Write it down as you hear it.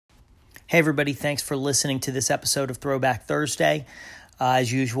Hey, everybody. Thanks for listening to this episode of Throwback Thursday.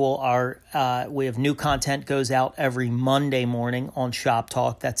 As usual, we have new content goes out every Monday morning on Shop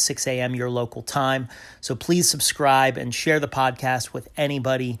Talk. That's 6 a.m. your local time. So please subscribe and share the podcast with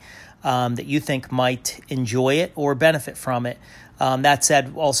anybody that you think might enjoy it or benefit from it. That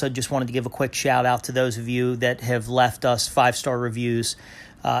said, also just wanted to give a quick shout out to those of you that have left us 5-star reviews,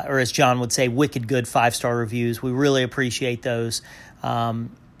 or as John would say, wicked good 5-star reviews. We really appreciate those.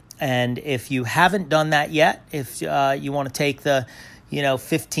 And if you haven't done that yet, if you want to take the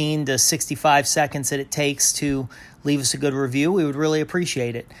 15 to 65 seconds that it takes to leave us a good review, we would really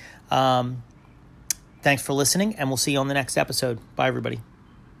appreciate it. Thanks for listening, and we'll see you on the next episode. Bye, everybody.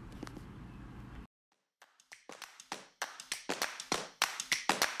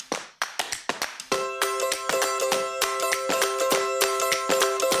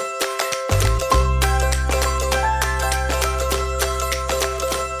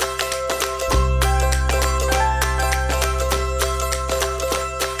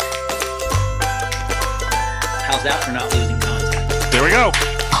 How's that for not losing contact? There we go.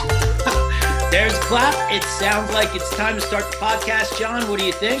 There's a clap. It sounds like it's time to start the podcast. John, what do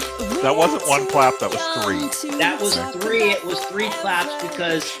you think? That wasn't one clap. That was 3. That was 3. It was 3 claps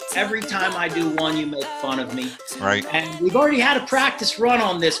because every time I do one, you make fun of me. Right. And we've already had a practice run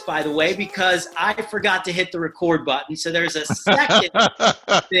on this, by the way, because I forgot to hit the record button. So there's a second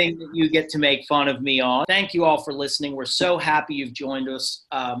thing that you get to make fun of me on. Thank you all for listening. We're so happy you've joined us.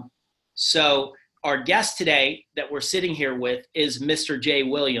 So our guest today that we're sitting here with is Mr. Jay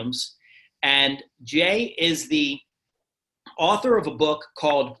Williams. And Jay is the author of a book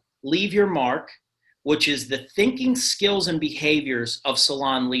called Leave Your Mark, which is the thinking, skills, and behaviors of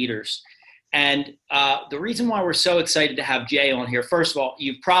salon leaders. And the reason why we're so excited to have Jay on here, first of all,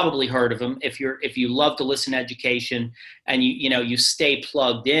 you've probably heard of him if you love to listen to education and you stay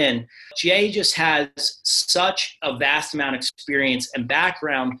plugged in. Jay just has such a vast amount of experience and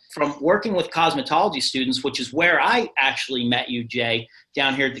background from working with cosmetology students, which is where I actually met you, Jay,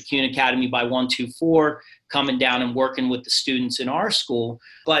 down here at the Kuhn Academy by 124, coming down and working with the students in our school.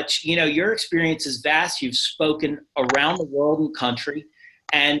 But, your experience is vast. You've spoken around the world and country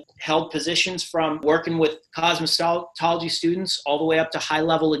and held positions from working with cosmetology students all the way up to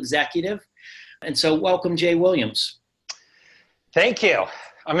high-level executive. And so welcome, Jay Williams. Thank you.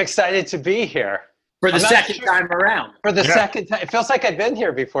 I'm excited to be here. For the second time around. For the second time. It feels like I've been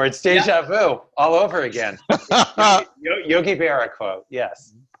here before. It's deja vu all over again. Yogi Berra quote,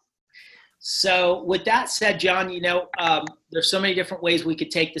 yes. So with that said, John, there's so many different ways we could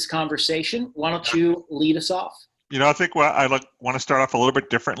take this conversation. Why don't you lead us off? I think I want to start off a little bit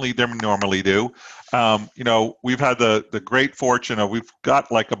differently than we normally do. We've had the great fortune of we've got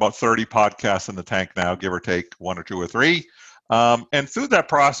like about 30 podcasts in the tank now, give or take 1 or 2 or 3. And through that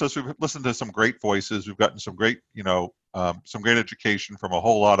process, we've listened to some great voices. We've gotten some great, some great education from a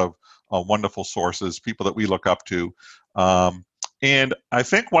whole lot of wonderful sources, people that we look up to. And I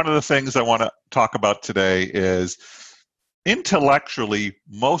think one of the things I want to talk about today is intellectually,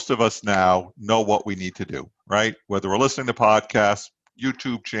 most of us now know what we need to do, right? Whether we're listening to podcasts,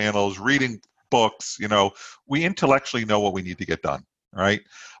 YouTube channels, reading books, we intellectually know what we need to get done, right?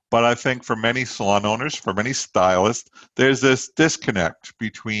 But I think for many salon owners, for many stylists, there's this disconnect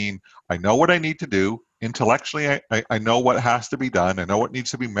between I know what I need to do. Intellectually, I know what has to be done. I know what needs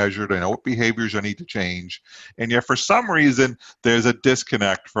to be measured. I know what behaviors I need to change. And yet for some reason, there's a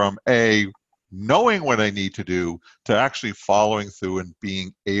disconnect from knowing what I need to do to actually following through and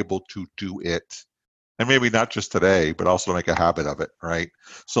being able to do it. And maybe not just today, but also make a habit of it, right?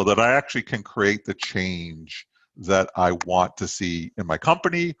 So that I actually can create the change that I want to see in my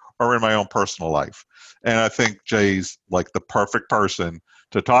company or in my own personal life. And I think Jay's like the perfect person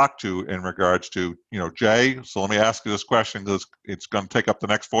to talk to in regards to, Jay, so let me ask you this question because it's going to take up the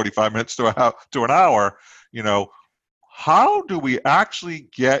next 45 minutes to an hour, how do we actually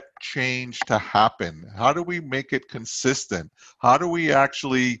get change to happen? How do we make it consistent? How do we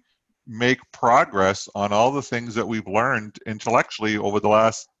actually make progress on all the things that we've learned intellectually over the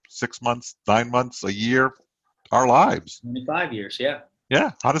last 6 months, 9 months, a year, our lives? 25 years, yeah.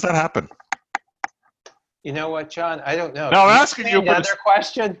 Yeah, how does that happen? You know what, John? I don't know. No, I'm asking you another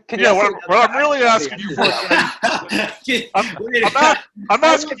question. What I'm really asking you for, I'm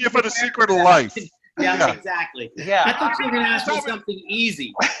asking you for the secret of life. Yeah, exactly. Yeah. I thought you were going to ask me something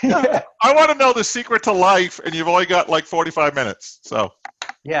easy. I want to know the secret to life, and you've only got like 45 minutes. So.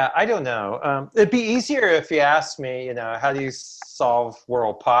 Yeah, I don't know. It'd be easier if you asked me, how do you solve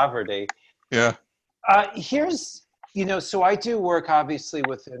world poverty? Yeah. So I do work obviously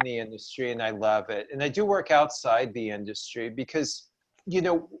within the industry and I love it. And I do work outside the industry because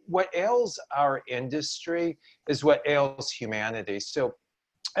what ails our industry is what ails humanity. So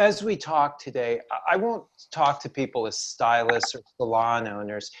as we talk today, I won't talk to people as stylists or salon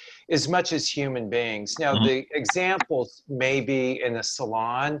owners as much as human beings. Now, the examples may be in a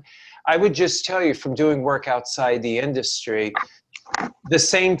salon. I would just tell you from doing work outside the industry, the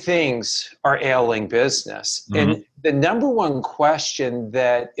same things are ailing business. And the number one question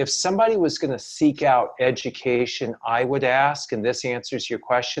that if somebody was going to seek out education, I would ask, and this answers your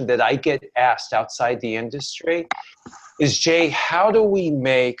question, that I get asked outside the industry, is, Jay, how do we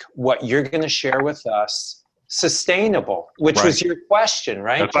make what you're going to share with us sustainable? Which was your question,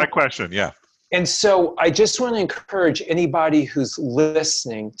 right? That's my question, yeah. And so I just want to encourage anybody who's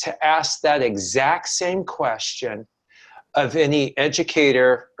listening to ask that exact same question of any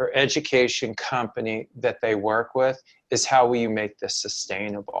educator or education company that they work with, is how will you make this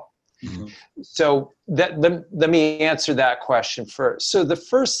sustainable? So let me answer that question first. So the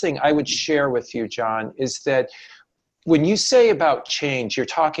first thing I would share with you, John, is that when you say about change, you're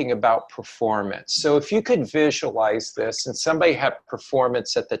talking about performance. So if you could visualize this and somebody had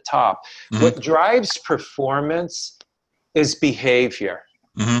performance at the top, what drives performance is behavior.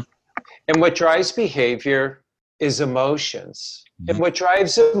 And what drives behavior is emotions. And what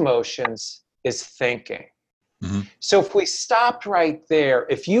drives emotions is thinking. So if we stopped right there,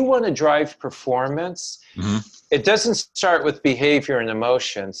 if you want to drive performance, it doesn't start with behavior and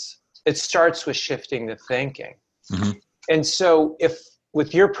emotions. It starts with shifting the thinking. And so if,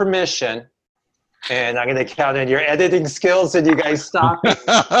 with your permission, and I'm going to count on your editing skills and you guys stop me,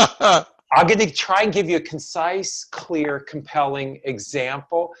 I'm going to try and give you a concise, clear, compelling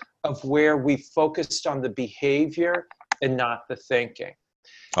example of where we focused on the behavior and not the thinking.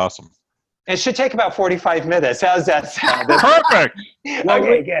 Awesome. It should take about 45 minutes. How's that sound? Perfect.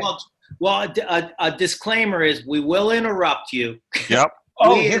 Okay, good. Well, a disclaimer is we will interrupt you. Yep.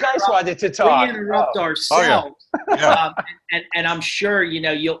 Oh, you guys wanted to talk. We interrupt ourselves. Oh, yeah. And I'm sure,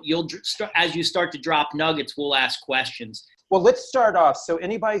 you'll as you start to drop nuggets, we'll ask questions. Well, let's start off. So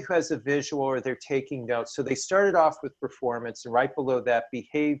anybody who has a visual or they're taking notes, so they started off with performance, and right below that,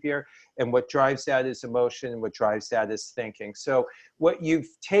 behavior, and what drives that is emotion, and what drives that is thinking. So what you've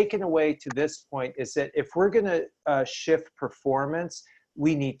taken away to this point is that if we're going to shift performance,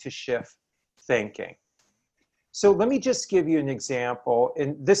 we need to shift thinking. So let me just give you an example,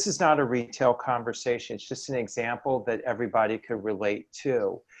 and this is not a retail conversation, it's just an example that everybody could relate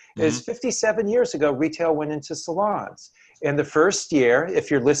to. Is 57 years ago, retail went into salons. And the first year, if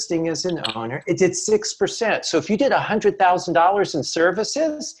you're listing as an owner, it did 6%. So if you did $100,000 in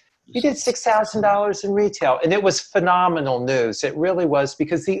services, you did $6,000 in retail. And it was phenomenal news. It really was,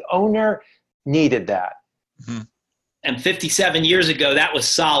 because the owner needed that. And 57 years ago, that was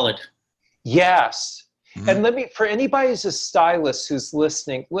solid. Yes. And for anybody who's a stylist who's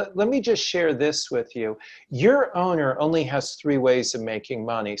listening, let me just share this with you. Your owner only has 3 ways of making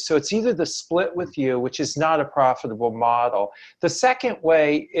money. So it's either the split with you, which is not a profitable model. The second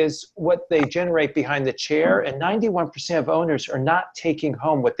way is what they generate behind the chair, and 91% of owners are not taking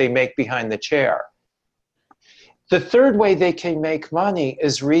home what they make behind the chair. The third way they can make money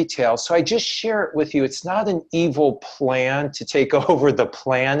is retail. So I just share it with you. It's not an evil plan to take over the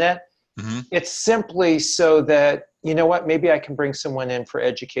planet. It's simply so that, you know what, maybe I can bring someone in for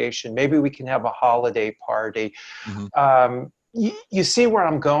education. Maybe we can have a holiday party. You see where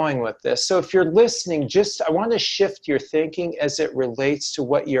I'm going with this. So if you're listening, I want to shift your thinking as it relates to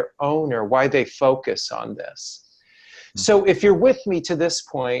what your owner, why they focus on this. So if you're with me to this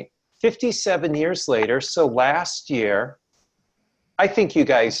point, 57 years later, so last year, I think you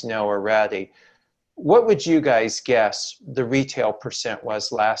guys know already, what would you guys guess the retail percent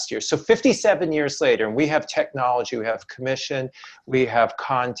was last year? So 57 years later, and we have technology, we have commission, we have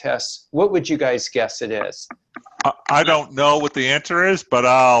contests. What would you guys guess it is? I don't know what the answer is, but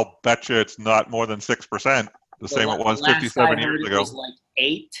I'll bet you it's not more than 6%, the same it was 57 years ago. It was like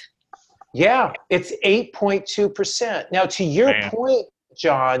 8. Yeah, it's 8.2%. Now, to your point,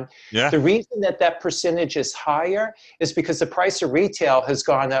 John, the reason that percentage is higher is because the price of retail has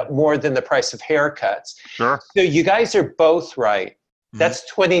gone up more than the price of haircuts. Sure. So you guys are both right. That's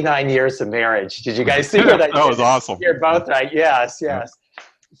 29 years of marriage. Did you guys see what I did? That was awesome. You're both right. Yes.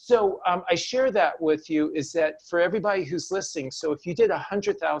 So I share that with you is that for everybody who's listening, so if you did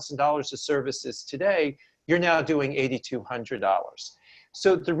 $100,000 of services today, you're now doing $8,200.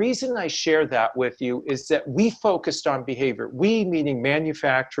 So the reason I share that with you is that we focused on behavior. We, meaning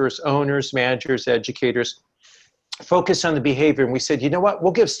manufacturers, owners, managers, educators, focused on the behavior. And we said, you know what,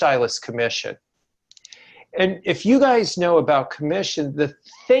 we'll give stylists commission. And if you guys know about commission, the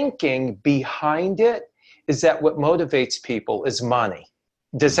thinking behind it is that what motivates people is money.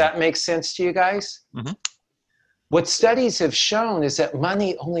 Does that make sense to you guys? Mhm. What studies have shown is that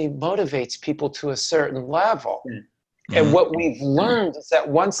money only motivates people to a certain level. And Mhm. what we've learned is that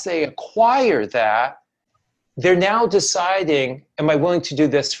once they acquire that, they're now deciding, am I willing to do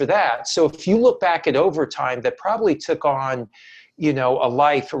this for that? So if you look back at overtime that probably took on, a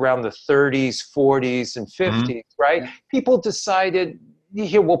life around the 30s, 40s, and 50s, right? Yeah. People decided,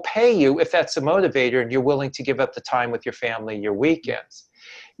 here, we'll pay you if that's a motivator and you're willing to give up the time with your family, your weekends.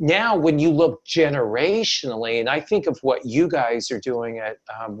 Now, when you look generationally, and I think of what you guys are doing at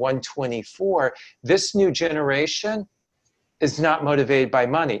 124, this new generation is not motivated by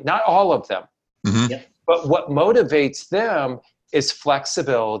money. Not all of them. Mhm. Yep. But what motivates them is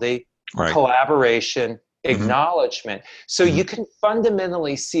flexibility, Right. collaboration, acknowledgement. So you can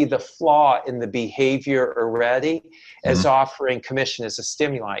fundamentally see the flaw in the behavior already as offering commission as a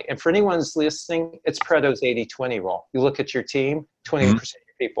stimuli. And for anyone who's listening, it's Pareto's 80-20 rule. You look at your team, 28%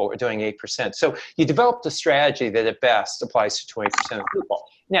 of people are doing 8%. So you developed a strategy that at best applies to 20% of people.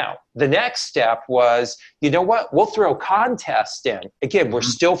 Now, the next step was, you know what? We'll throw contests in. Again, we're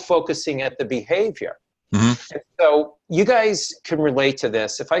still focusing at the behavior. And so you guys can relate to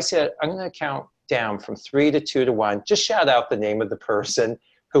this. If I said, I'm going to count down from 3 to 2 to 1, just shout out the name of the person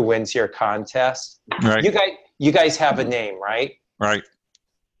who wins your contest. Right. You guys have a name, right? Right.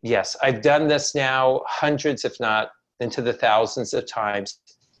 Yes, I've done this now hundreds, if not into the thousands of times.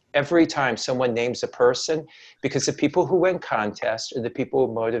 Every time someone names a person, because the people who win contests are the people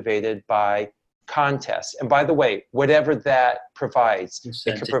who are motivated by contests. And by the way, whatever that provides,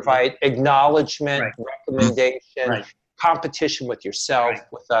 it can provide acknowledgement, recommendation, competition with yourself,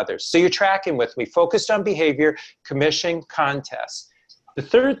 with others. So you're tracking with me, focused on behavior, commission, contests. The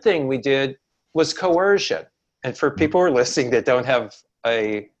third thing we did was coercion. And for people who are listening that don't have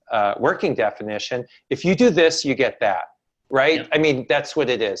a working definition, if you do this, you get that, right? Yeah. I mean, that's what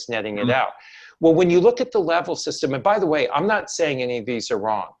it is, netting it out. Well, when you look at the level system, and by the way, I'm not saying any of these are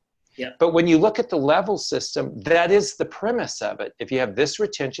wrong. Yeah. But when you look at the level system, that is the premise of it. If you have this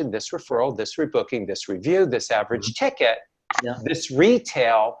retention, this referral, this rebooking, this review, this average ticket, this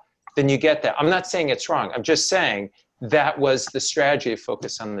retail, then you get that. I'm not saying it's wrong. I'm just saying that was the strategy to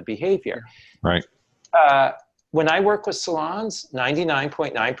focus on the behavior. Right. When I work with salons,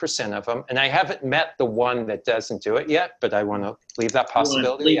 99.9% of them, and I haven't met the one that doesn't do it yet, but I want to leave that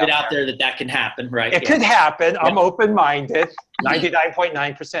possibility leave it out there that can happen, right? It could happen. I'm open-minded.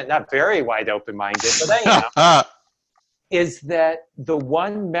 99.9%, not very wide open-minded, but I am. Is that the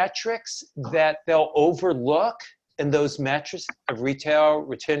one metrics that they'll overlook in those metrics of retail,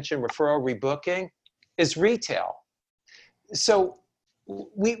 retention, referral, rebooking is retail. So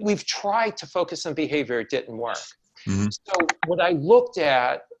we've tried to focus on behavior. It didn't work. So what I looked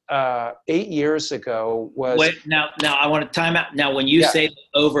at 8 years ago was... Wait, now I want to time out. Now, when you say they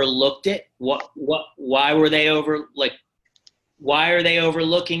overlooked it, why were they why are they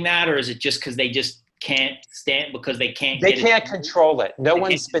overlooking that? Or is it just because they just can't stand, because they can't control it. No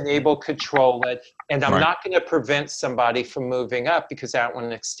one's been able to control it. And I'm not going to prevent somebody from moving up because I don't want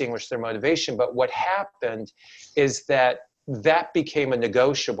to extinguish their motivation. But what happened is that became a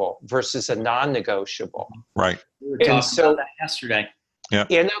negotiable versus a non-negotiable. Right. We were talking about that yesterday. Yeah.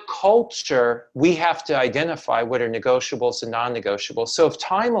 In a culture, we have to identify what are negotiables and non-negotiables. So if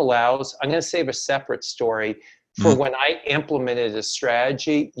time allows, I'm going to save a separate story for when I implemented a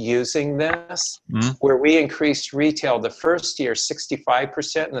strategy using this, where we increased retail the first year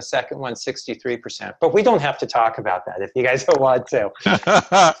 65% and the second one 63%. But we don't have to talk about that if you guys don't want to.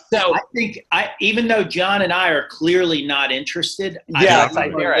 So I think, even though John and I are clearly not interested,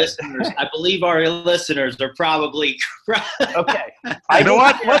 I believe our listeners are probably okay. You know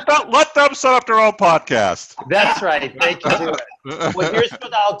what? Let them set up their own podcast. That's right. They can do it. Well, here's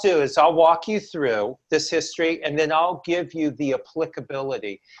what I'll do is I'll walk you through this history and then I'll give you the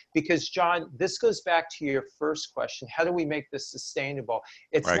applicability. Because John, this goes back to your first question. How do we make this sustainable?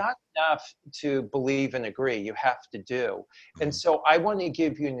 It's not enough to believe and agree. You have to do. And so I want to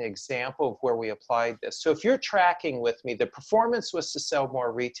give you an example of where we applied this. So if you're tracking with me, the performance was to sell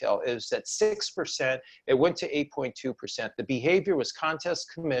more retail. It was at 6%. It went to 8.2%. The behavior was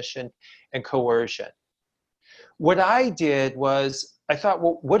contest, commission, and coercion. What I did was I thought,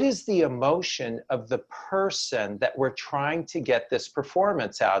 well, what is the emotion of the person that we're trying to get this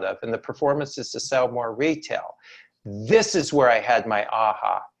performance out of? And the performance is to sell more retail. This is where I had my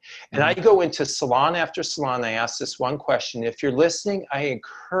aha. And I go into salon after salon. I ask this one question. If you're listening, I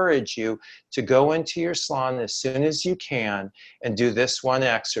encourage you to go into your salon as soon as you can and do this one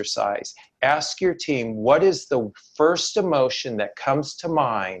exercise. Ask your team, what is the first emotion that comes to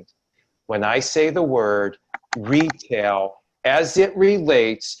mind when I say the word retail as it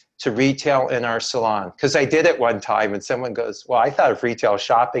relates to retail in our salon. Because I did it one time and someone goes, well, I thought of retail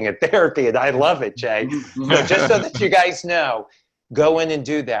shopping and therapy, and I love it, Jay. So just so that you guys know, go in and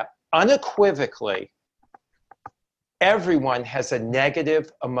do that. Unequivocally, everyone has a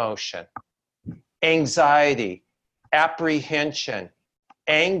negative emotion. Anxiety, apprehension,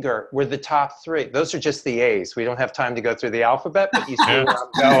 anger were the top three. Those are just the A's. We don't have time to go through the alphabet, but you see where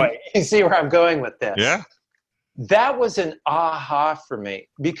I'm going. You see where I'm going with this. Yeah. That was an aha for me,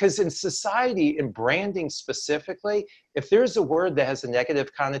 because in society, in branding specifically, if there's a word that has a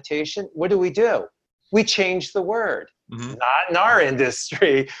negative connotation, what do? We change the word. Mm-hmm. Not in our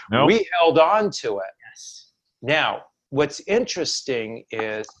industry. Nope. We held on to it. Yes. Now, what's interesting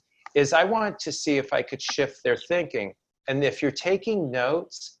is I want to see if I could shift their thinking. And if you're taking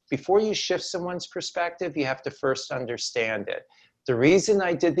notes, before you shift someone's perspective, you have to first understand it. The reason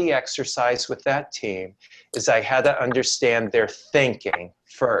I did the exercise with that team is I had to understand their thinking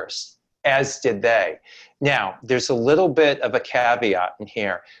first, as did they. Now, there's a little bit of a caveat in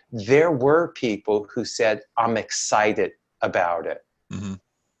here. There were people who said, I'm excited about it. Mm-hmm.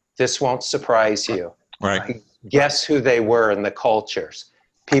 This won't surprise you. Right. Guess who they were in the cultures?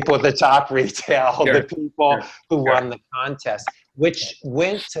 People at the top retail, Sure. the people who Sure. won the contest, which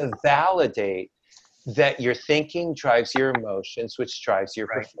went to validate that your thinking drives your emotions, which drives your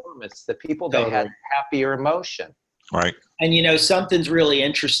Right. performance. The people that had happier emotion. Right. And something's really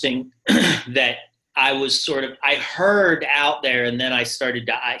interesting that I heard out there, and then I started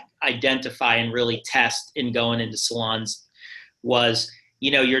to identify and really test in going into salons was,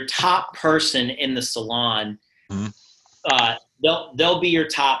 your top person in the salon, Mm-hmm. they'll be your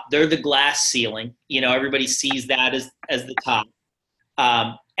top. They're the glass ceiling. Everybody sees that as the top.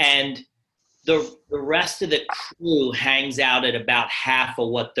 And the rest of the crew hangs out at about half of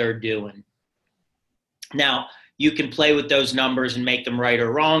what they're doing. Now, you can play with those numbers and make them right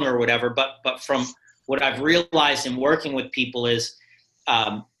or wrong or whatever, but from what I've realized in working with people is,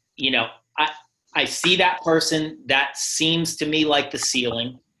 I see that person that seems to me like the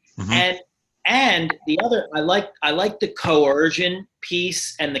ceiling. Mm-hmm. And the other, I like the coercion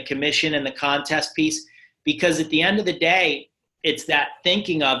piece and the commission and the contest piece, because at the end of the day, it's that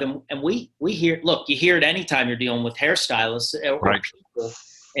thinking of, and we hear, look, you hear it anytime you're dealing with hairstylists or Right. people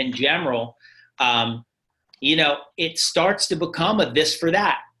in general. It starts to become a this for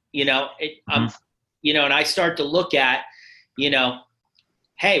that. And I start to look at,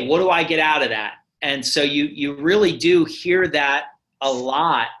 hey, what do I get out of that? And so you really do hear that a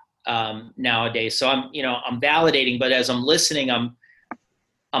lot nowadays. So I'm validating, but as I'm listening, I'm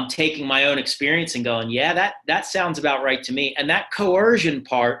taking my own experience and going, yeah, that sounds about right to me. And that coercion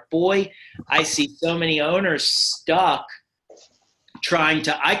part, boy, I see so many owners stuck trying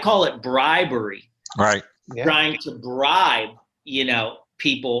to, I call it bribery. Right. Yeah. Trying to bribe,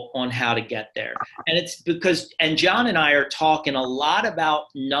 people on how to get there. And it's because, and John and I are talking a lot about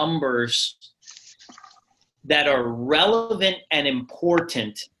numbers that are relevant and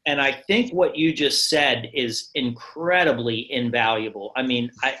important. And I think what you just said is incredibly invaluable. I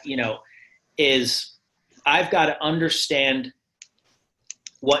mean, I've got to understand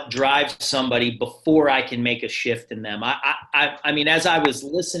what drives somebody before I can make a shift in them. I mean, as I was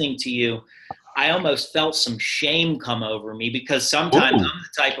listening to you, I almost felt some shame come over me, because sometimes I'm the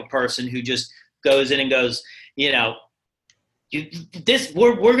type of person who just goes in and goes, we're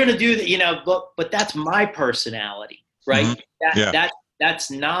going to do that, but that's my personality, right? Mm-hmm.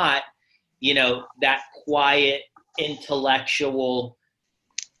 That's not, that quiet intellectual,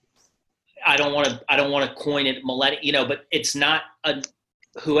 I don't want to coin it millennial, but it's not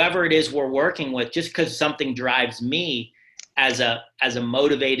whoever it is we're working with, just because something drives me as a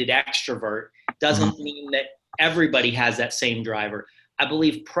motivated extrovert doesn't Mm-hmm. mean that everybody has that same driver. I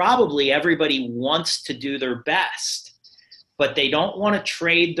believe probably everybody wants to do their best, but they don't want to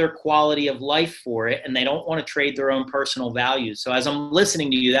trade their quality of life for it, and they don't want to trade their own personal values. So as I'm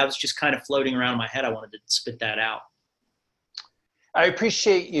listening to you, that was just kind of floating around in my head. I wanted to spit that out. I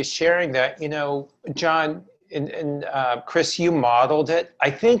appreciate you sharing that. John and Chris, you modeled it.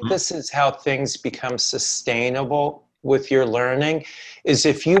 I think this is how things become sustainable with your learning, is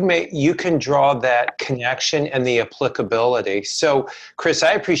if you can draw that connection and the applicability. So Chris,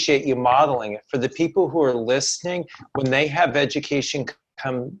 I appreciate you modeling it. For the people who are listening, when they have education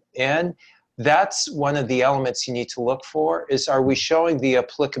come in, that's one of the elements you need to look for, is, are we showing the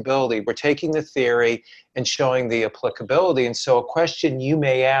applicability? We're taking the theory and showing the applicability. And so a question you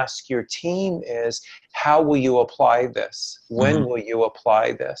may ask your team is, how will you apply this? When will you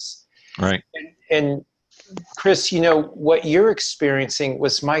apply this? Right. And Chris, what you're experiencing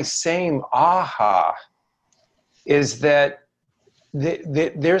was my same aha, is that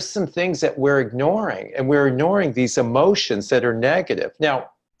there's some things that we're ignoring, and we're ignoring these emotions that are negative.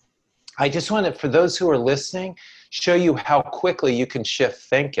 Now, I just want to, for those who are listening, show you how quickly you can shift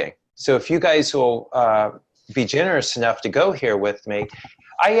thinking. So if you guys will be generous enough to go here with me,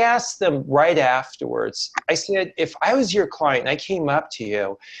 I asked them right afterwards, I said, if I was your client and I came up to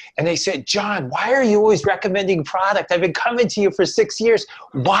you and they said, John, why are you always recommending product? I've been coming to you for 6 years.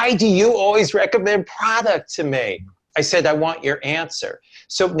 Why do you always recommend product to me? I said, I want your answer.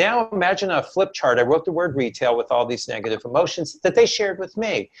 So now imagine a flip chart. I wrote the word retail with all these negative emotions that they shared with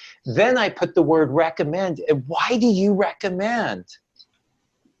me. Then I put the word recommend. And why do you recommend?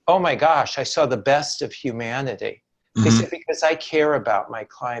 Oh my gosh, I saw the best of humanity. They said, because I care about my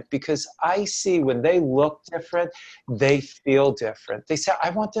client, because I see when they look different, they feel different. They said, I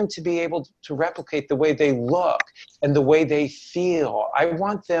want them to be able to replicate the way they look and the way they feel. I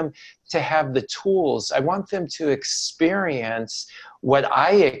want them to have the tools. I want them to experience what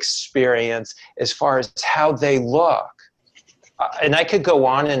I experience as far as how they look. And I could go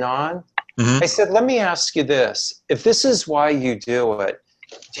on and on. I said, let me ask you this. If this is why you do it,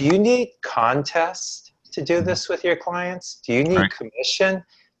 do you need contests to do this with your clients? Do you need commission?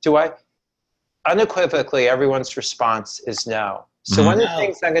 Unequivocally, everyone's response is no. So one of the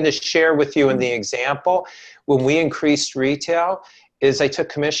things I'm going to share with you in the example, when we increased retail, is I took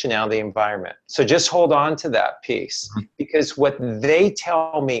commission out of the environment. So just hold on to that piece, because what they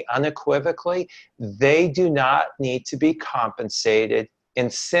tell me unequivocally, they do not need to be compensated,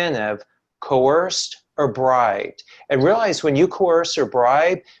 incentive, coerced, or bribed. And realize when you coerce or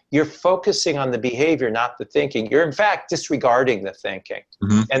bribe, you're focusing on the behavior, not the thinking. You're in fact disregarding the thinking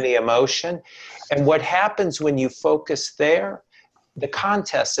and the emotion. And what happens when you focus there, the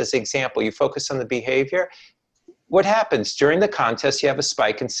contest as an example, you focus on the behavior. What happens? During the contest, you have a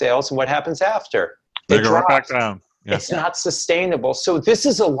spike in sales, and what happens after? They go right back down. Yeah. It's not sustainable. So this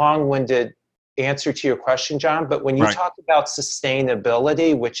is a long-winded answer to your question, John, but when you talk about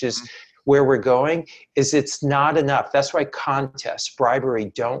sustainability, which is where we're going, is it's not enough. That's why contests, bribery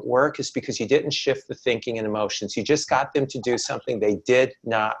don't work, is because you didn't shift the thinking and emotions. You just got them to do something they did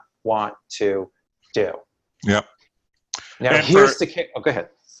not want to do. Yep. Now here's the kick. Oh, go ahead.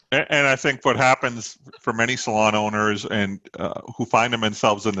 And I think what happens for many salon owners and who find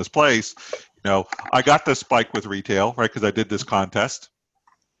themselves in this place, I got this spike with retail, right? Because I did this contest.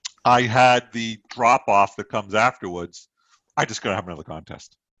 I had the drop off that comes afterwards. I just gotta have another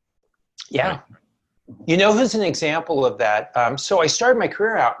contest. Yeah. Right. You know who's an example of that? So I started my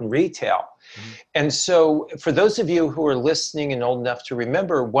career out in retail. And so for those of you who are listening and old enough to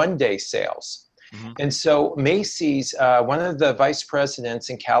remember one-day sales, and so Macy's, one of the vice presidents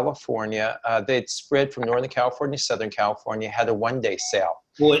in California, they'd spread from Northern California to Southern California, had a one-day sale.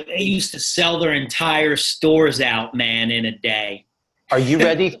 Boy, they used to sell their entire stores out, man, in a day. Are you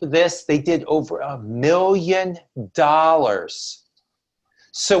ready for this? They did over $1 million.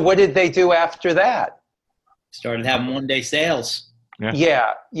 So what did they do after that? Started having one-day sales.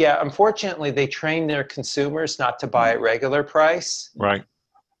 Yeah. Unfortunately, they trained their consumers not to buy at regular price. Right.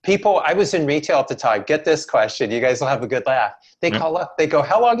 People, I was in retail at the time. Get this question. You guys will have a good laugh. They call up. They go,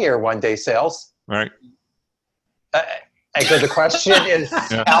 how long are your one-day sales? Right. I go, the question is,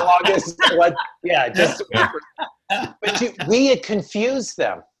 how long is what? Yeah, just. But we had confused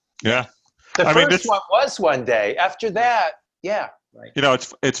them. Yeah. The first one was one day. After that, Right.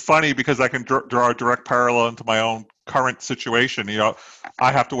 It's funny because I can draw a direct parallel into my own current situation.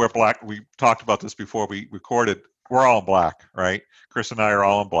 I have to wear black. We talked about this before we recorded. We're all in black, right? Chris and I are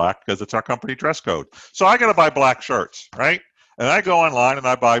all in black because it's our company dress code. So I got to buy black shirts, right? And I go online and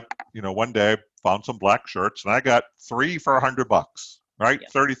I buy, one day I found some black shirts and I got 3 for $100, right? Yeah.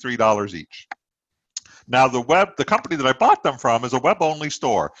 $33 each. Now the company that I bought them from is a web-only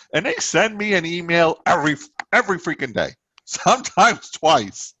store, and they send me an email every freaking day, sometimes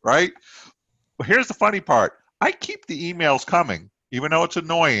twice, right? But here's the funny part: I keep the emails coming, even though it's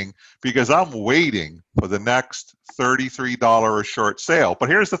annoying, because I'm waiting for the next $33 a shirt sale. But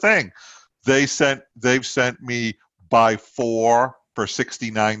here's the thing: they've sent me buy 4 for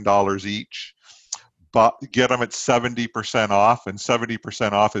 $69 each. But get them at 70% off, and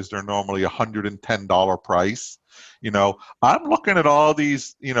 70% off is their normally $110 price. I'm looking at all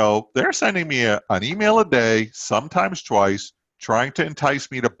these, they're sending me an email a day, sometimes twice, trying to entice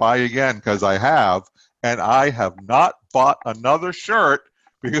me to buy again because I have, and I have not bought another shirt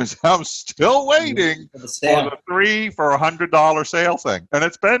because I'm still waiting for the 3 for $100 sale thing. And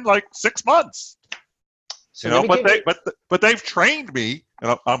it's been like 6 months. So but they've trained me,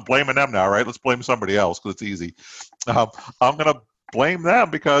 and I'm blaming them now, right? Let's blame somebody else because it's easy. I'm going to blame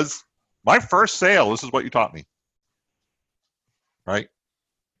them because my first sale, this is what you taught me. right?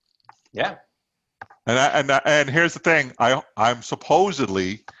 Yeah. And here's the thing, I'm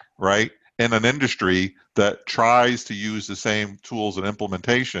supposedly, right, in an industry that tries to use the same tools and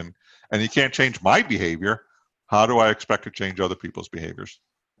implementation, and you can't change my behavior. How do I expect to change other people's behaviors?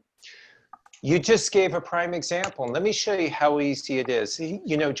 You just gave a prime example. And let me show you how easy it is.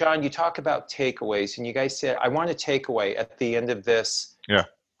 You know, John, you talk about takeaways, and you guys said, I want a takeaway at the end of this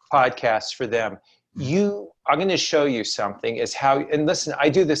podcast for them. I'm going to show you something is how, and listen, I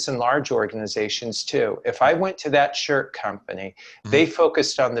do this in large organizations too. If I went to that shirt company, they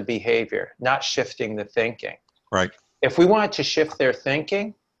focused on the behavior, not shifting the thinking. Right. If we wanted to shift their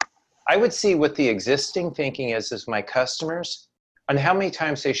thinking, I would see what the existing thinking is as my customers on how many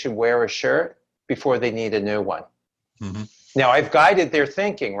times they should wear a shirt before they need a new one. Now, I've guided their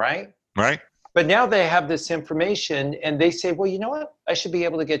thinking, right? Right. But now they have this information and they say, well, you know what? I should be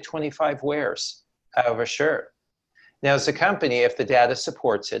able to get 25 wears out of a shirt. Now, as a company, if the data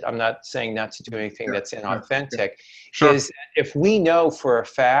supports it, I'm not saying not to do anything that's inauthentic, is if we know for a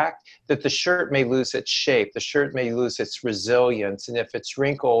fact that the shirt may lose its shape, the shirt may lose its resilience, and if it's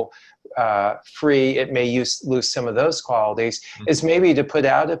wrinkle free, it may lose some of those qualities, is maybe to put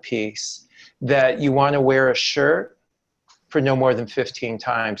out a piece that you want to wear a shirt for no more than 15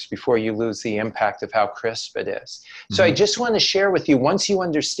 times before you lose the impact of how crisp it is. So I just want to share with you, once you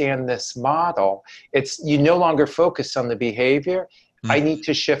understand this model, you no longer focus on the behavior. I need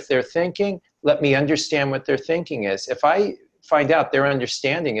to shift their thinking. Let me understand what their thinking is. If I find out their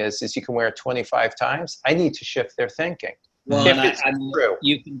understanding is you can wear it 25 times, I need to shift their thinking. Well, true.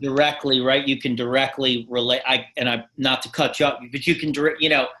 You can directly, right? You can directly relate. I'm not to cut you up, but you can direct. You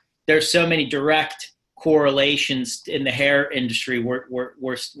know, there's so many direct correlations in the hair industry.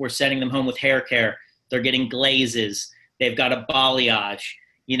 We're sending them home with hair care. They're getting glazes. They've got a balayage.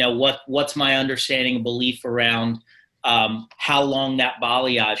 You know, what's my understanding and belief around how long that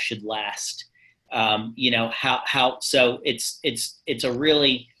balayage should last? You know, how so it's a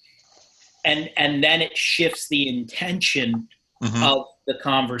really and then it shifts the intention of the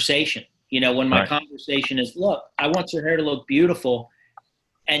conversation. You know, when my conversation is, look, I want your hair to look beautiful.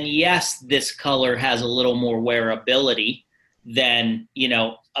 And yes, this color has a little more wearability than, you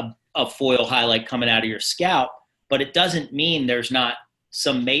know, a foil highlight coming out of your scalp, but it doesn't mean there's not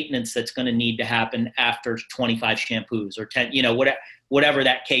some maintenance that's going to need to happen after 25 shampoos or 10, you know, whatever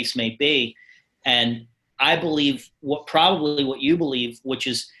that case may be. And I believe what you believe, which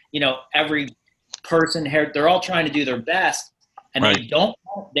is, you know, every person here, they're all trying to do their best, and they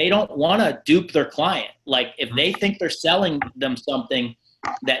don't want to dupe their client. Like if they think they're selling them something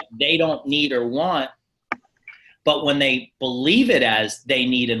that they don't need or want, but when they believe it as they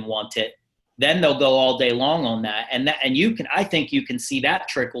need and want it, then they'll go all day long on that. And I think you can see that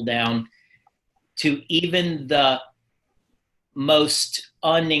trickle down to even the most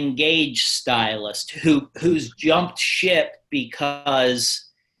unengaged stylist who's jumped ship because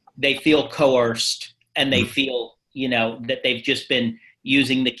they feel coerced and they feel, you know, that they've just been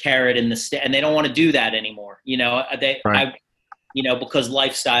using the carrot and the stick, and they don't want to do that anymore. You know, you know, because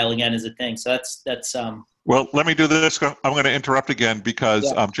lifestyle again is a thing. So that's well, let me do this. I'm going to interrupt again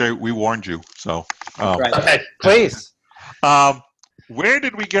because Jay, we warned you. So please. Where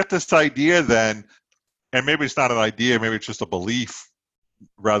did we get this idea then? And maybe it's not an idea, maybe it's just a belief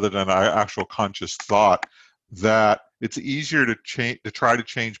rather than an actual conscious thought that it's easier to try to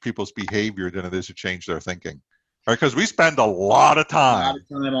change people's behavior than it is to change their thinking. Right? Because we spend a lot of time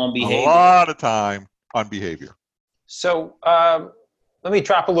on behavior. A lot of time on behavior. So let me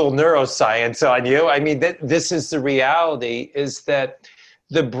drop a little neuroscience on you. I mean, this is the reality, is that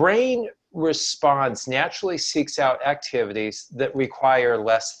the brain naturally seeks out activities that require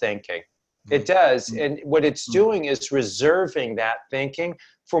less thinking. It does. And what it's doing is reserving that thinking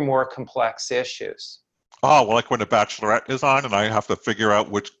for more complex issues. Oh, well, like when The Bachelorette is on and I have to figure out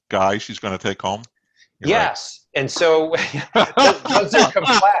which guy she's going to take home? Yes. Right. And so those are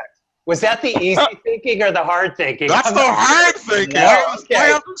complex. Was that the easy thinking or the hard thinking? That's the hard thinking. No,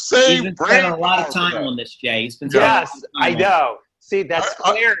 okay. He's been spending a lot of time on this, Jay. He's been yes, I know. See, that's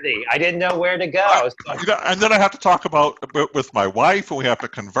clarity. I didn't know where to go. And then I have to talk about with my wife, and we have to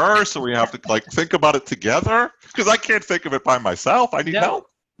converse, and we have to like think about it together because I can't think of it by myself. I need help.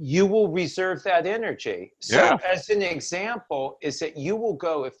 You will reserve that energy. So as an example, is that you will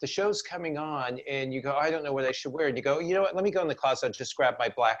go, if the show's coming on and you go, I don't know what I should wear. And you go, you know what, let me go in the closet. I'll just grab my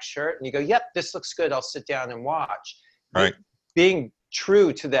black shirt. And you go, yep, this looks good. I'll sit down and watch. Right. Being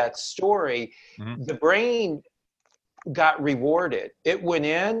true to that story, the brain got rewarded. It went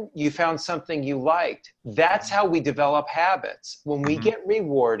in, you found something you liked. That's how we develop habits. When we get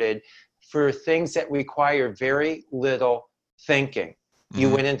rewarded for things that require very little thinking. You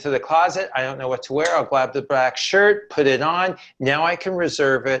went into the closet. I don't know what to wear. I'll grab the black shirt, put it on. Now I can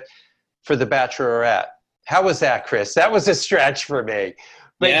reserve it for the bachelorette. How was that, Chris? That was a stretch for me.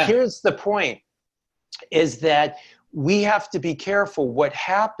 But here's the point, is that we have to be careful. What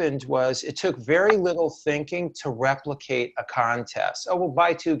happened was it took very little thinking to replicate a contest. Oh, we'll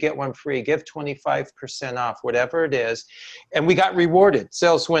buy 2, get 1 free, give 25% off, whatever it is. And we got rewarded.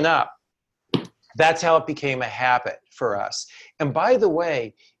 Sales went up. That's how it became a habit for us. And by the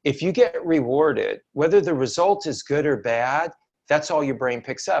way, if you get rewarded, whether the result is good or bad, that's all your brain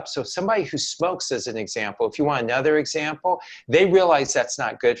picks up. So somebody who smokes, as an example, if you want another example, they realize that's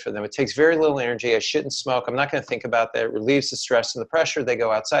not good for them. It takes very little energy. I shouldn't smoke. I'm not going to think about that. It relieves the stress and the pressure. They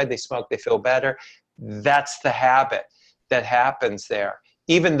go outside, they smoke, they feel better. That's the habit that happens there.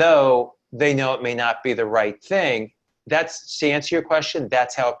 Even though they know it may not be the right thing, that's, to answer your question,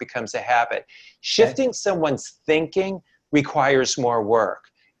 that's how it becomes a habit. Shifting someone's thinking requires more work.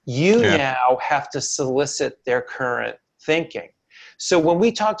 You now have to solicit their current thinking. So when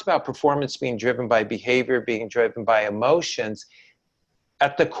we talked about performance being driven by behavior, being driven by emotions,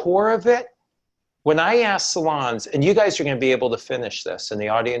 at the core of it, when I ask salons, and you guys are going to be able to finish this, and the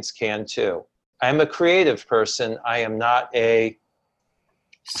audience can too. I'm a creative person. I am not a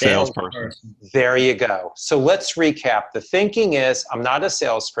salesperson. There you go. So let's recap. The thinking is, I'm not a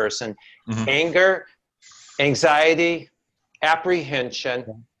salesperson. Anger, anxiety,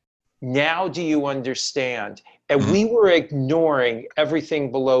 apprehension. Now do you understand? And we were ignoring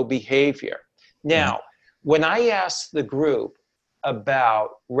everything below behavior. Now, when I asked the group about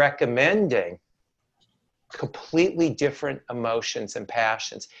recommending completely different emotions and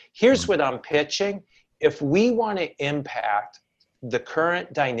passions, here's what I'm pitching. If we want to impact the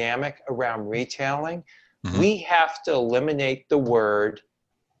current dynamic around retailing, we have to eliminate the word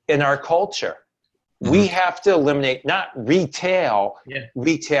in our culture. We have to eliminate, not retail,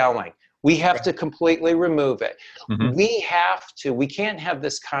 retailing. We have to completely remove it. We can't have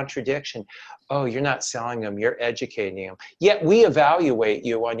this contradiction. Oh, you're not selling them, you're educating them. Yet we evaluate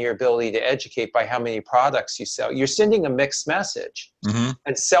you on your ability to educate by how many products you sell. You're sending a mixed message.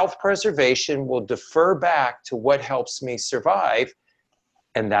 And self-preservation will defer back to what helps me survive.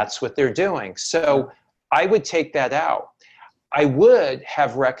 And that's what they're doing. So I would take that out. I would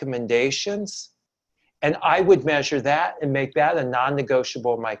have recommendations, and I would measure that and make that a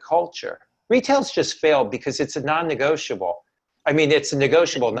non-negotiable in my culture. Retail's just failed because it's a non-negotiable. I mean, it's a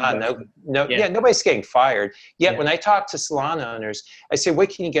negotiable, nobody's getting fired. Yet when I talk to salon owners, I say, what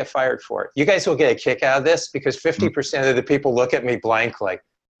can you get fired for? You guys will get a kick out of this because 50% of the people look at me blankly.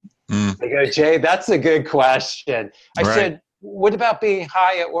 They go, Jay, that's a good question. I said, what about being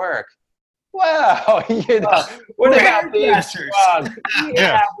high at work? Well, what about being strong?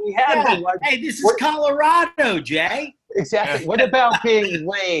 We had Hey, this is Colorado, Jay. Exactly. What about being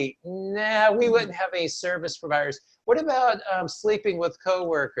late? Nah, we wouldn't have any service providers. What about sleeping with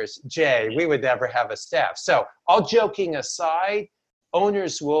coworkers? Jay, we would never have a staff. So all joking aside,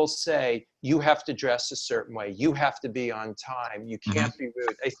 owners will say, you have to dress a certain way. You have to be on time. You can't be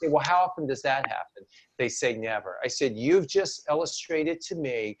rude. I say, well, how often does that happen? They say never. I said, you've just illustrated to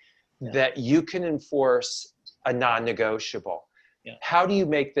me that you can enforce a non-negotiable. How do you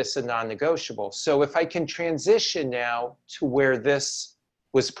make this a non-negotiable? So if I can transition now to where this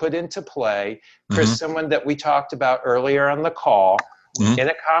was put into play, Chris, someone that we talked about earlier on the call, in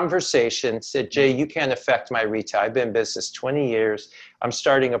a conversation said, Jay, you can't affect my retail. I've been in business 20 years. I'm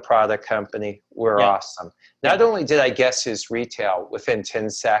starting a product company. We're awesome. Not only did I guess his retail within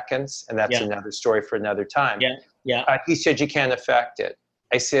 10 seconds, and that's another story for another time. He said, you can't affect it.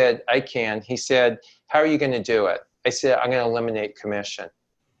 I said, I can. He said, how are you going to do it? I said, I'm going to eliminate commission.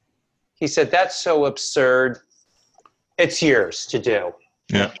 He said, that's so absurd. It's yours to do.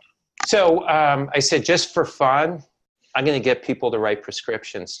 So I said, just for fun, I'm going to get people to write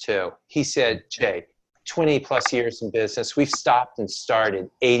prescriptions too. He said, Jay, 20 plus years in business, we've stopped and started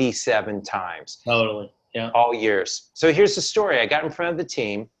 87 times. Totally. All years. So here's the story. I got in front of the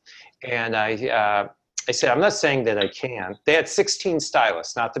team and I said, I'm not saying that I can. They had 16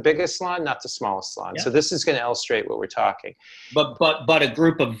 stylists, not the biggest salon, not the smallest salon. So this is going to illustrate what we're talking. But a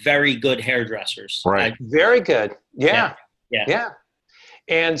group of very good hairdressers. Right. Very good. Yeah.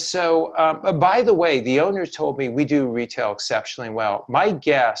 And so, by the way, the owner told me we do retail exceptionally well. My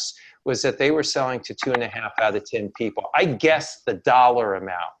guess was that they were selling to 2.5 out of 10 people. I guessed the dollar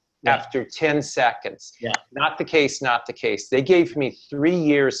amount after 10 seconds. Not the case, not the case. They gave me 3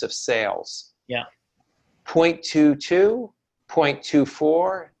 years of sales. 0.22,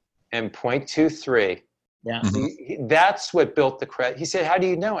 0.24, and 0.23. Yeah. That's what built the credit. He said, how do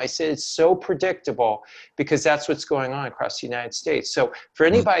you know? I said, it's so predictable because that's what's going on across the United States. So for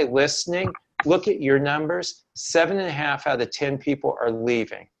anybody listening, look at your numbers. 7.5 out of 10 people are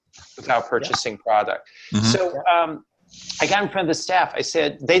leaving without purchasing product. So I got in front of the staff. I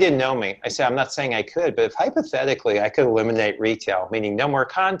said, they didn't know me. I said, I'm not saying I could, but if hypothetically I could eliminate retail, meaning no more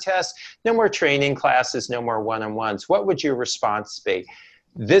contests, no more training classes, no more one-on-ones, what would your response be?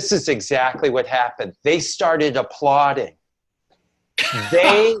 This is exactly what happened. They started applauding.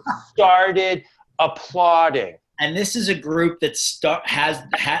 They started applauding. And this is a group that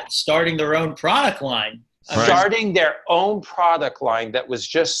starting their own product line. Starting their own product line that was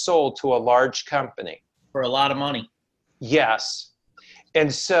just sold to a large company. For a lot of money. Yes.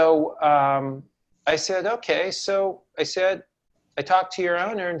 And so I said, okay. So I said, I talked to your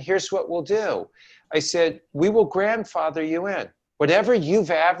owner and here's what we'll do. I said, we will grandfather you in. Whatever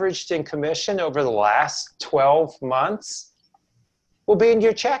you've averaged in commission over the last 12 months will be in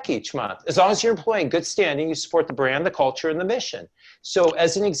your check each month. As long as you're employing good standing, you support the brand, the culture, and the mission. So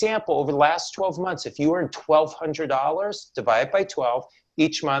as an example, over the last 12 months, if you earned $1,200, divide by 12,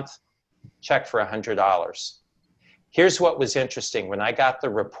 each month, check for $100. Here's what was interesting. When I got the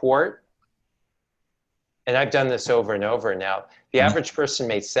report, and I've done this over and over now, the average person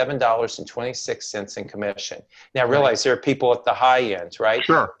made $7.26 in commission. Now realize there are people at the high end, right?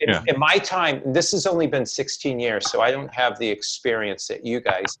 Sure. In my time, this has only been 16 years, so I don't have the experience that you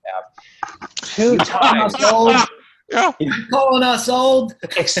guys have. 2 times. Yeah. You calling us old?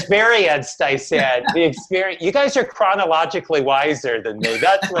 Experienced, I said. The experience. You guys are chronologically wiser than me.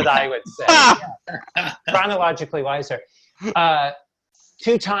 That's what I would say. Chronologically wiser.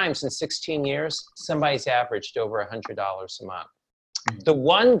 2 times in 16 years, somebody's averaged over $100 a month. The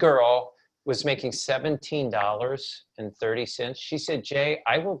one girl was making $17.30. She said, Jay,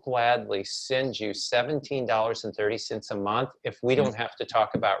 I will gladly send you $17.30 a month if we don't have to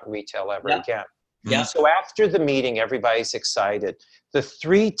talk about retail ever again. Yeah. So after the meeting, everybody's excited. The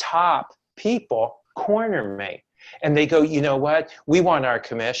 3 top people corner me and they go, you know what? We want our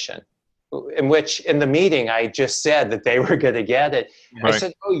commission. In which, in the meeting, I just said that they were going to get it. Right. I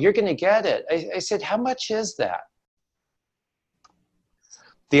said, oh, you're going to get it. I said, how much is that?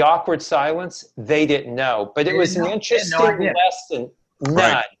 The awkward silence, they didn't know. But it was an interesting lesson. None.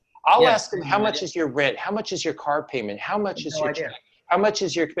 Right. I'll ask them, how much is your rent? How much is your car payment? How much is your check? How much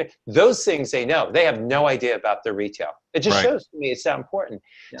is your commission? Those things they know. They have no idea about their retail. It just shows to me it's not important.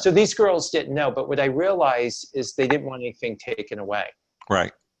 Yeah. So these girls didn't know. But what I realized is they didn't want anything taken away.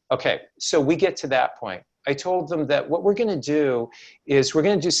 Right. Okay, so we get to that point. I told them that what we're going to do is we're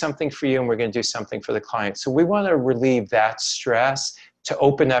going to do something for you and we're going to do something for the client. So we want to relieve that stress to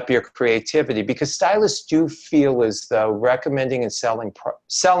open up your creativity because stylists do feel as though recommending and selling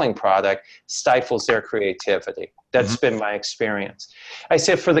product stifles their creativity. That's been my experience. I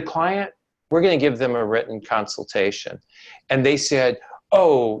said, for the client, we're going to give them a written consultation. And they said,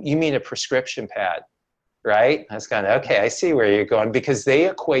 oh, you mean a prescription pad? Right? I was kind of, okay, I see where you're going because they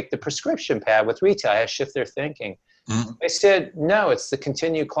equate the prescription pad with retail. I shift their thinking. I said, no, it's the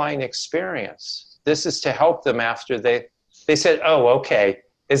continued client experience. This is to help them after they said, oh, okay.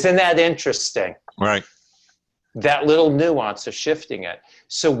 Isn't that interesting? Right. That little nuance of shifting it.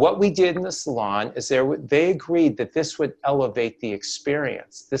 So what we did in the salon is they agreed that this would elevate the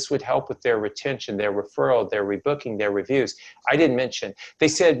experience. This would help with their retention, their referral, their rebooking, their reviews. I didn't mention. They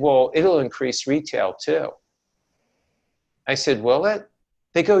said, well, it'll increase retail too. I said, will it?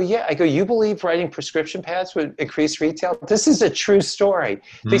 They go, yeah. I go, you believe writing prescription pads would increase retail? This is a true story.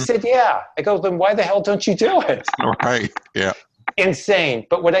 They said, yeah. I go, then why the hell don't you do it? Right. Yeah. Insane.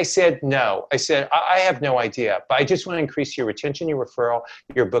 But what I said, no. I said, I have no idea, but I just want to increase your retention, your referral,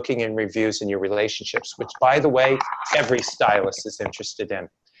 your booking and reviews, and your relationships, which, by the way, every stylist is interested in.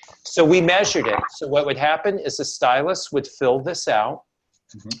 So we measured it. So what would happen is the stylist would fill this out,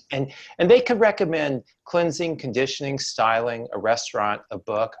 and they could recommend cleansing, conditioning, styling, a restaurant, a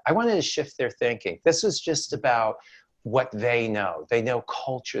book. I wanted to shift their thinking. This was just about what they know. They know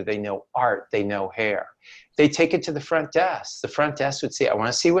culture, they know art, they know hair. They take it to the front desk. The front desk would say, I want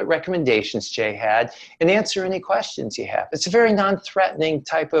to see what recommendations Jay had and answer any questions you have. It's a very non-threatening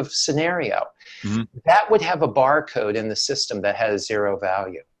type of scenario. That would have a barcode in the system that has 0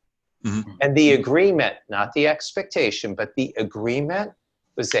 value. And the agreement, not the expectation, but the agreement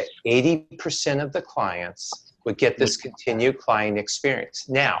was that 80% of the clients would get this continued client experience.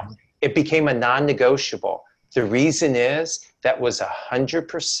 Now, it became a non-negotiable. The reason is that was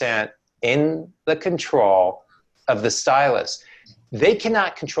 100% in the control of the stylist. They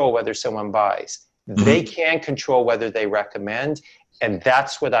cannot control whether someone buys. They can control whether they recommend, And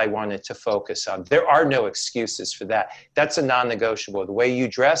that's what I wanted to focus on. There are no excuses for that. That's a non-negotiable. The way you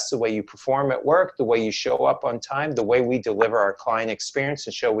dress, the way you perform at work, the way you show up on time, the way we deliver our client experience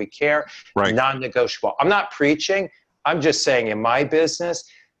and show we care, Right. non-negotiable. I'm not preaching. I'm just saying in my business,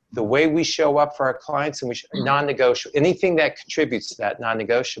 the way we show up for our clients, and non-negotiable. Anything that contributes to that,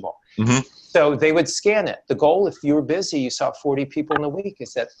 non-negotiable. Mm-hmm. So they would scan it. The goal, if you were busy, you saw 40 people in a week,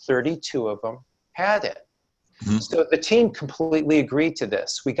 is that 32 of them had it. Mm-hmm. So the team completely agreed to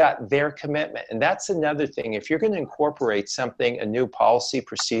this. We got their commitment. And that's another thing. If you're going to incorporate something, a new policy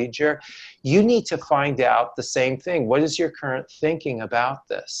procedure, you need to find out the same thing. What is your current thinking about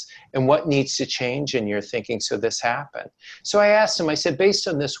this? And what needs to change in your thinking so this happened? So I asked them, I said, based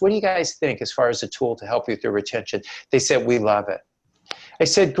on this, what do you guys think as far as a tool to help you with your retention? They said, we love it. I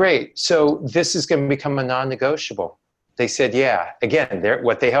said, great. So this is going to become a non-negotiable. They said, yeah. Again,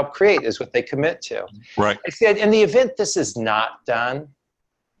 what they help create is what they commit to. Right. I said, in the event this is not done,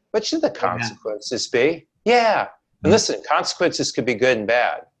 what should the consequences be? Yeah. And listen, consequences could be good and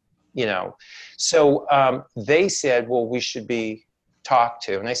bad, you know. So they said, well, we should be talked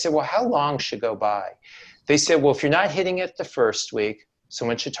to. And I said, well, how long should go by? They said, well, if you're not hitting it the first week,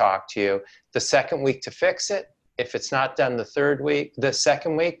 someone should talk to you. The second week to fix it. If it's not done the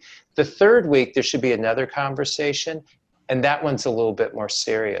second week, the third week, there should be another conversation. And that one's a little bit more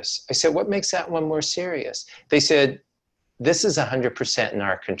serious. I said, what makes that one more serious? They said, this is 100% in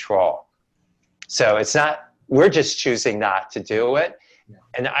our control. So it's not, we're just choosing not to do it. Yeah.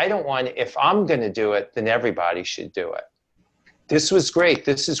 And I don't want, if I'm going to do it, then everybody should do it. This was great.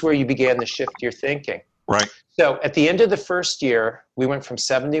 This is where you began to shift your thinking. Right. So at the end of the first year, we went from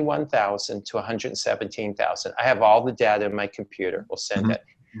 71,000 to 117,000. I have all the data in my computer. We'll send it.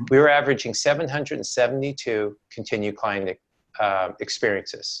 We were averaging 772 continued client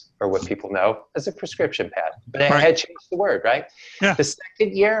experiences, or what people know as a prescription pad. But I had changed the word, right? Yeah. The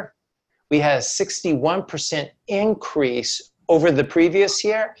second year, we had a 61% increase over the previous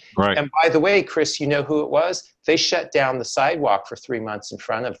year. Right. And by the way, Chris, you know who it was? They shut down the sidewalk for 3 months in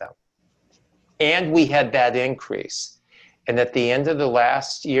front of them. And we had that increase. And at the end of the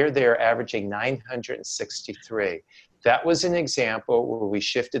last year, they are averaging 963. That was an example where we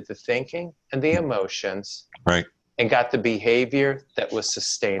shifted the thinking and the emotions, right, and got the behavior that was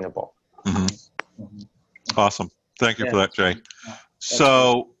sustainable. Mm-hmm. Awesome. Thank you for that, Jay.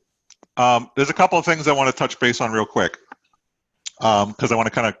 So there's a couple of things I want to touch base on real quick, because I want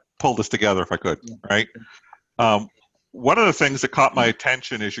to kind of pull this together if I could, right? One of the things that caught my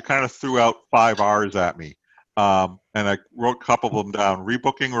attention is you kind of threw out 5 R's at me. And I wrote a couple of them down: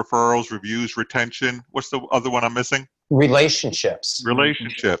 rebooking, referrals, reviews, retention. What's the other one I'm missing? Relationships.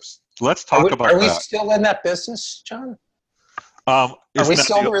 Relationships. Let's talk about that. Are we still in that business, John? Are we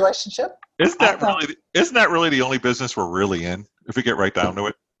still in a relationship? Isn't that really the only business we're really in, if we get right down to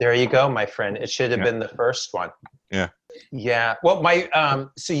it? There you go, my friend. It should have been the first one. Yeah. Yeah. Well,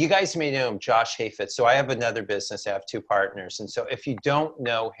 so you guys may know him, Josh Hayfitz. So I have another business. I have 2 partners. And so if you don't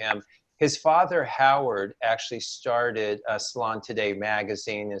know him, his father, Howard, actually started Salon Today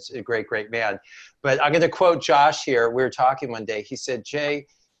magazine. It's a great, great man. But I'm going to quote Josh here. We were talking one day. He said, Jay,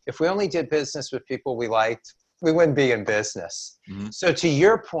 if we only did business with people we liked, we wouldn't be in business. Mm-hmm. So to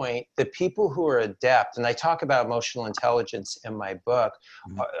your point, the people who are adept, and I talk about emotional intelligence in my book,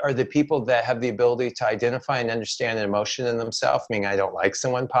 are the people that have the ability to identify and understand an emotion in themselves, meaning I don't like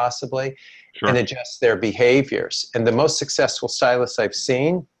someone possibly, and adjust their behaviors. And the most successful stylists I've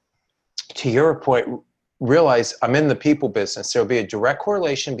seen, to your point, realize I'm in the people business. There'll be a direct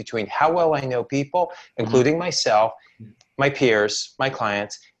correlation between how well I know people, including myself, my peers, my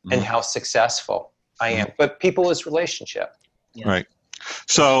clients, and how successful I am. But people is relationship. Yeah. Right.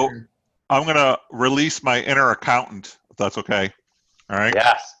 So I'm going to release my inner accountant, if that's okay. All right.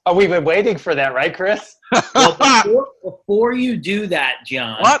 Yes. Oh, we've been waiting for that, right, Chris? Well, before you do that,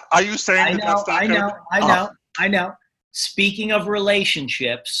 John. What are you saying? I know. Speaking of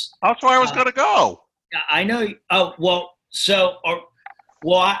relationships, that's where I was going to go. I know. Oh, well,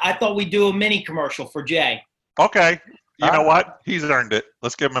 I thought we'd do a mini commercial for Jay. Okay. You know what? He's earned it.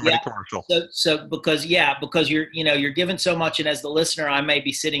 Let's give him a mini commercial. So because you're given so much, and as the listener, I may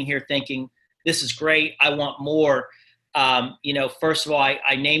be sitting here thinking, this is great. I want more. First of all,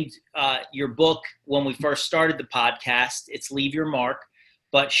 I named your book when we first started the podcast. It's Leave Your Mark.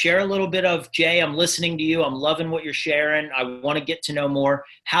 But share a little bit of, Jay, I'm listening to you. I'm loving what you're sharing. I want to get to know more.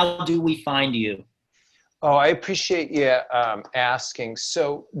 How do we find you? Oh, I appreciate you asking.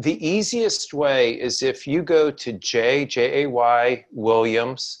 So the easiest way is if you go to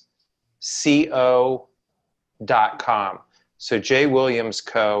jaywilliamsco.com. So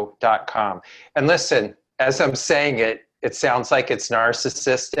jaywilliamsco.com. And listen, as I'm saying it, It sounds like it's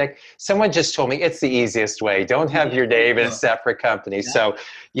narcissistic. Someone just told me it's the easiest way. Don't have your name in a separate company. Yeah. So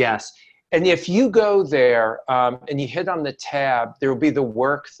yes. And if you go there and you hit on the tab, there will be the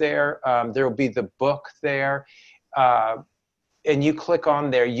work there. There will be the book there. And you click on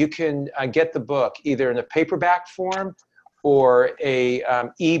there, you can get the book either in a paperback form or a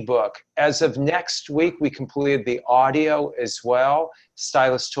ebook. As of next week, we completed the audio as well.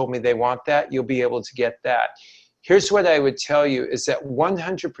 Stylists told me they want that. You'll be able to get that. Here's what I would tell you is that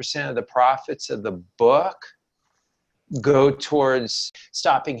 100% of the profits of the book go towards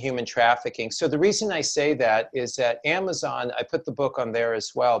stopping human trafficking. So the reason I say that is that Amazon, I put the book on there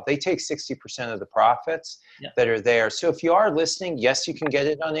as well. They take 60% of the profits that are there. So if you are listening, yes, you can get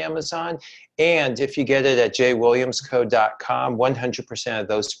it on Amazon. And if you get it at jwilliamsco.com, 100% of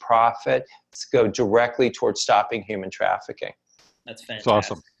those profits go directly towards stopping human trafficking. That's fantastic.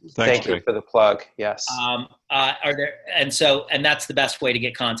 That's awesome. Thank you for the plug. Yes. And that's the best way to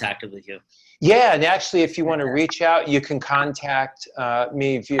get contacted with you. Yeah, and actually, if you want to reach out, you can contact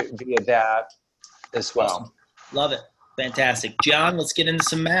me via that as well. Awesome. Love it. Fantastic. John, let's get into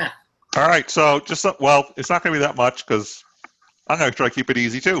some math. All right. So it's not going to be that much because I'm going to try to keep it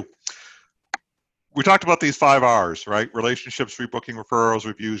easy too. We talked about these 5 R's, right? Relationships, rebooking, referrals,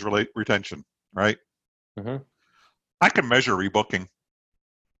 reviews, retention, right? Mm-hmm. I can measure rebooking.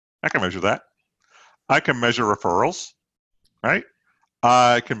 I can measure that. I can measure referrals, right?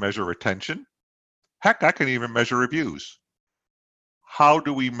 I can measure retention. Heck, I can even measure reviews. How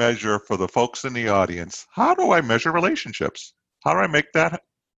do we measure, for the folks in the audience, how do I measure relationships? How do I make that?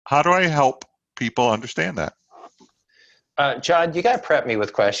 How do I help people understand that? John, you got to prep me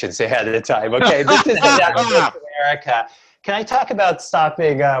with questions ahead of time. Okay, this is America. Can I talk about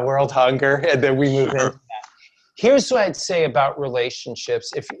stopping world hunger, and then we move into that? Here's what I'd say about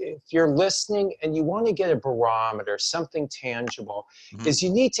relationships. If you're listening and you want to get a barometer, something tangible, is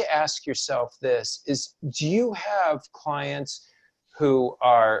you need to ask yourself this, do you have clients who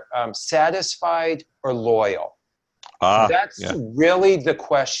are satisfied or loyal? That's really the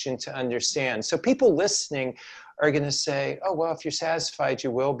question to understand. So people listening are going to say, oh, well, if you're satisfied, you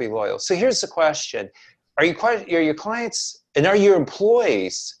will be loyal. So here's the question. Are your clients and are your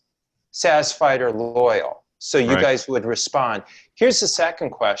employees satisfied or loyal? So you guys would respond. Here's the second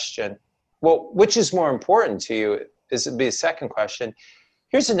question. Well, which is more important to you? Would be a second question.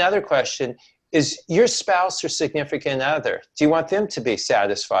 Here's another question. Is your spouse or significant other, do you want them to be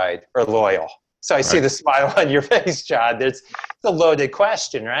satisfied or loyal? So I see the smile on your face, John. It's a loaded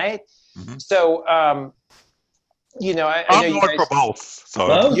question, right? Mm-hmm. So, I know you guys, for both. So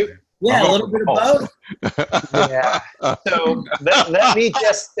both? Yeah, a little bit of both. Yeah. So let me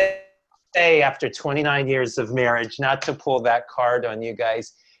just say, after 29 years of marriage, not to pull that card on you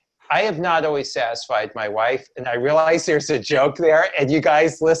guys, I have not always satisfied my wife, and I realize there's a joke there, and you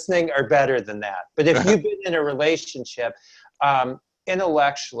guys listening are better than that. But if you've been in a relationship,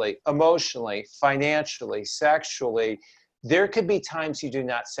 intellectually, emotionally, financially, sexually, there could be times you do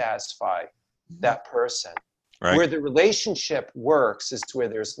not satisfy that person. Right. Where the relationship works is where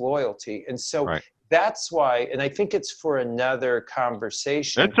there's loyalty. And so that's why, and I think it's for another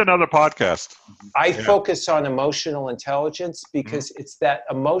conversation. It's another podcast. I focus on emotional intelligence because it's that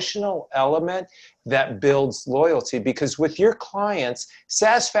emotional element that builds loyalty. Because with your clients,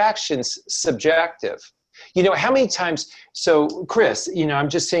 satisfaction's subjective. You know, how many times, so Chris, I'm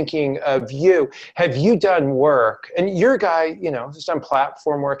just thinking of you. Have you done work, and you're a guy, who's done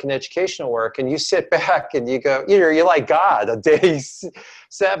platform work and educational work, and you sit back and you go, you're like God on day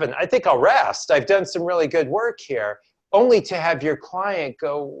 7. I think I'll rest. I've done some really good work here, only to have your client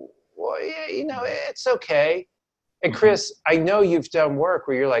go, well, yeah, it's okay. And Chris, I know you've done work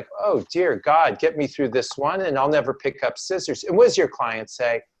where you're like, oh, dear God, get me through this one, and I'll never pick up scissors. And what does your client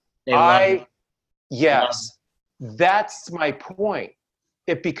say? Yes, that's my point.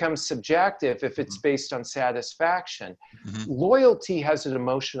 It becomes subjective if it's based on satisfaction. Loyalty has an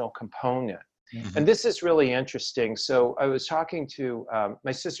emotional component. And this is really interesting. So I was talking to,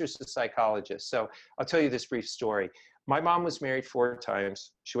 my sister's a psychologist. So I'll tell you this brief story. My mom was married 4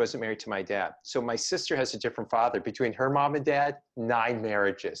 times. She wasn't married to my dad. So my sister has a different father. Between her mom and dad, 9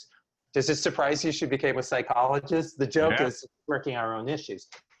 marriages. Does it surprise you she became a psychologist? The joke is working our own issues.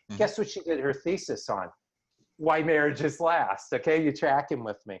 Guess what she did her thesis on? Why marriages last. Okay, you tracking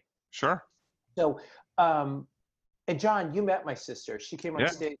with me? Sure. So, and John, you met my sister. She came on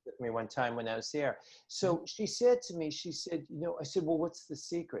stage with me one time when I was there. So she said to me, I said, well, what's the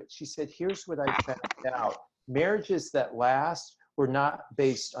secret? She said, here's what I found out. Marriages that last were not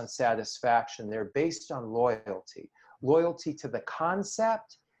based on satisfaction. They're based on loyalty. Loyalty to the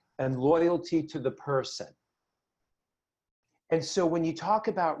concept and loyalty to the person. And so when you talk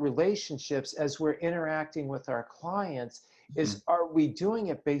about relationships as we're interacting with our clients, is are we doing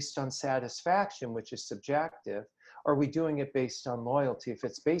it based on satisfaction, which is subjective? Are we doing it based on loyalty? If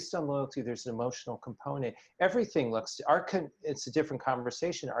it's based on loyalty, there's an emotional component. Everything looks, it's a different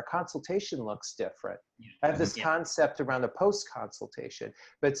conversation. Our consultation looks different. I have this concept around a post-consultation,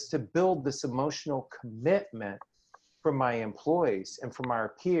 but it's to build this emotional commitment from my employees and from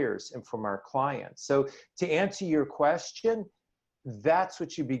our peers and from our clients. So to answer your question, that's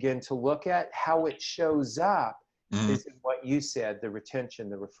what you begin to look at. How it shows up is in what you said, the retention,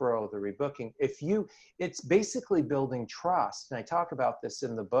 the referral, the rebooking. It's basically building trust. And I talk about this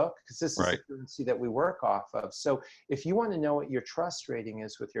in the book because this is the currency that we work off of. So if you want to know what your trust rating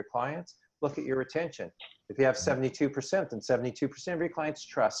is with your clients, look at your retention. If you have 72%, then 72% of your clients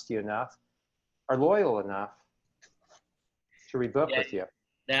trust you enough, are loyal enough to rebook with you.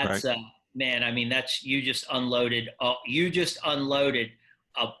 That's man. I mean, you just unloaded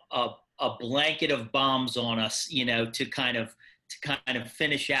a blanket of bombs on us, to kind of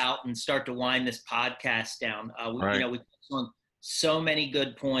finish out and start to wind this podcast down. We touched on so many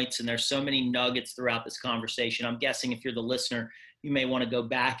good points, and there's so many nuggets throughout this conversation. I'm guessing if you're the listener, you may want to go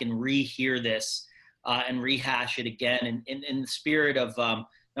back and rehear this and rehash it again. And in the spirit of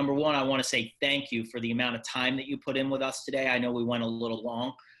number one, I want to say thank you for the amount of time that you put in with us today. I know we went a little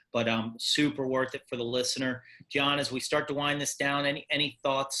long, but super worth it for the listener. John, as we start to wind this down, any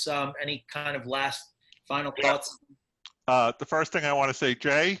thoughts, any kind of last final thoughts? The first thing I want to say,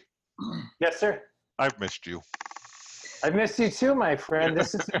 Jay. Yes, sir. I've missed you. I've missed you too, my friend.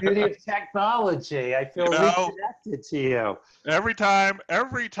 This is the beauty of technology. I feel reconnected to you. Every time.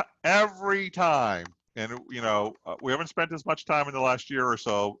 And, we haven't spent as much time in the last year or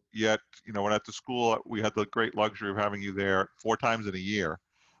so yet. When at the school, we had the great luxury of having you there 4 times in a year.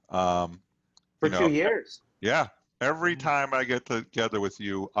 For 2 years. Yeah. Every time I get together with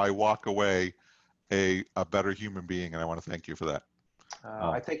you, I walk away a better human being, and I want to thank you for that.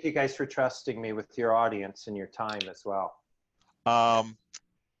 I thank you guys for trusting me with your audience and your time as well.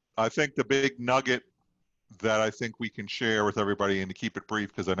 I think the big nugget that I think we can share with everybody, and to keep it brief,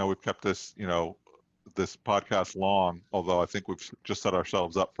 because I know we've kept this, this podcast long, although I think we've just set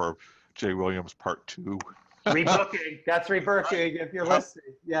ourselves up for Jay Williams Part 2. Rebooking. That's rebooking if you're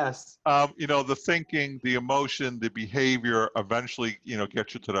listening. Yes. The thinking, the emotion, the behavior eventually,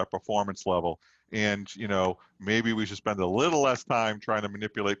 gets you to that performance level. And, maybe we should spend a little less time trying to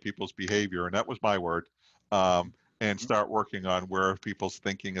manipulate people's behavior. And that was my word. And start working on where people's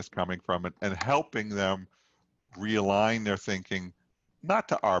thinking is coming from and helping them realign their thinking, not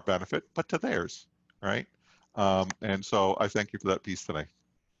to our benefit, but to theirs. Right. And so I thank you for that piece today.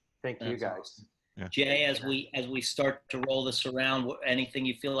 Thank you, guys. Yeah. Jay, as we start to roll this around, anything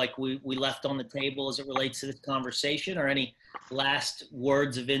you feel like we left on the table as it relates to this conversation, or any last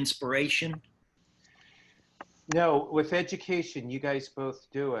words of inspiration? No, with education, you guys both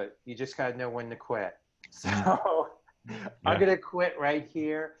do it. You just got to know when to quit. So I'm going to quit right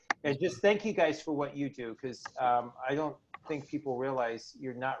here. And just thank you guys for what you do, because I don't think people realize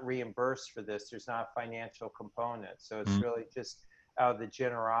you're not reimbursed for this. There's not a financial component. So it's really just out of the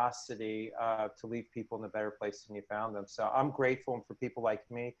generosity to leave people in a better place than you found them. So I'm grateful, and for people like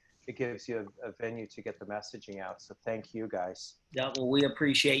me, it gives you a venue to get the messaging out. So thank you, guys. Yeah, well, we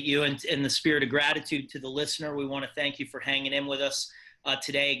appreciate you. And in the spirit of gratitude to the listener, we want to thank you for hanging in with us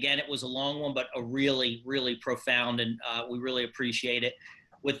today. Again, it was a long one, but a really, really profound, and we really appreciate it.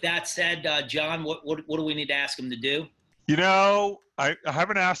 With that said, John, what do we need to ask him to do? I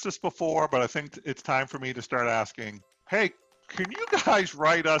haven't asked this before, but I think it's time for me to start asking, hey, can you guys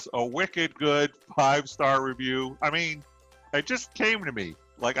write us a wicked good 5-star review? I mean, it just came to me.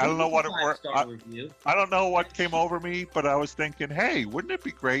 Like, I don't know what I don't know what came over me, but I was thinking, hey, wouldn't it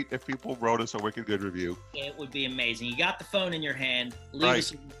be great if people wrote us a wicked good review? It would be amazing. You got the phone in your hand. Leave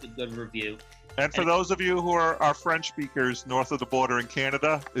us a wicked good review. And for those of you who are our French speakers north of the border in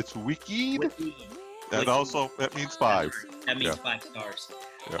Canada, it's wicked. That also, that means 5. That means 5 stars.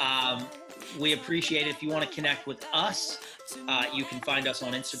 Yeah. We appreciate it. If you want to connect with us, you can find us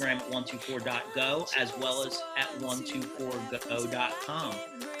on Instagram at 124.go, as well as at 124go.com.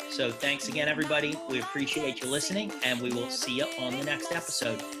 So thanks again, everybody. We appreciate you listening, and we will see you on the next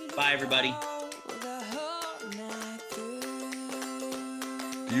episode. Bye, everybody.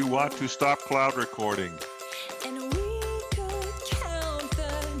 Do you want to stop cloud recording?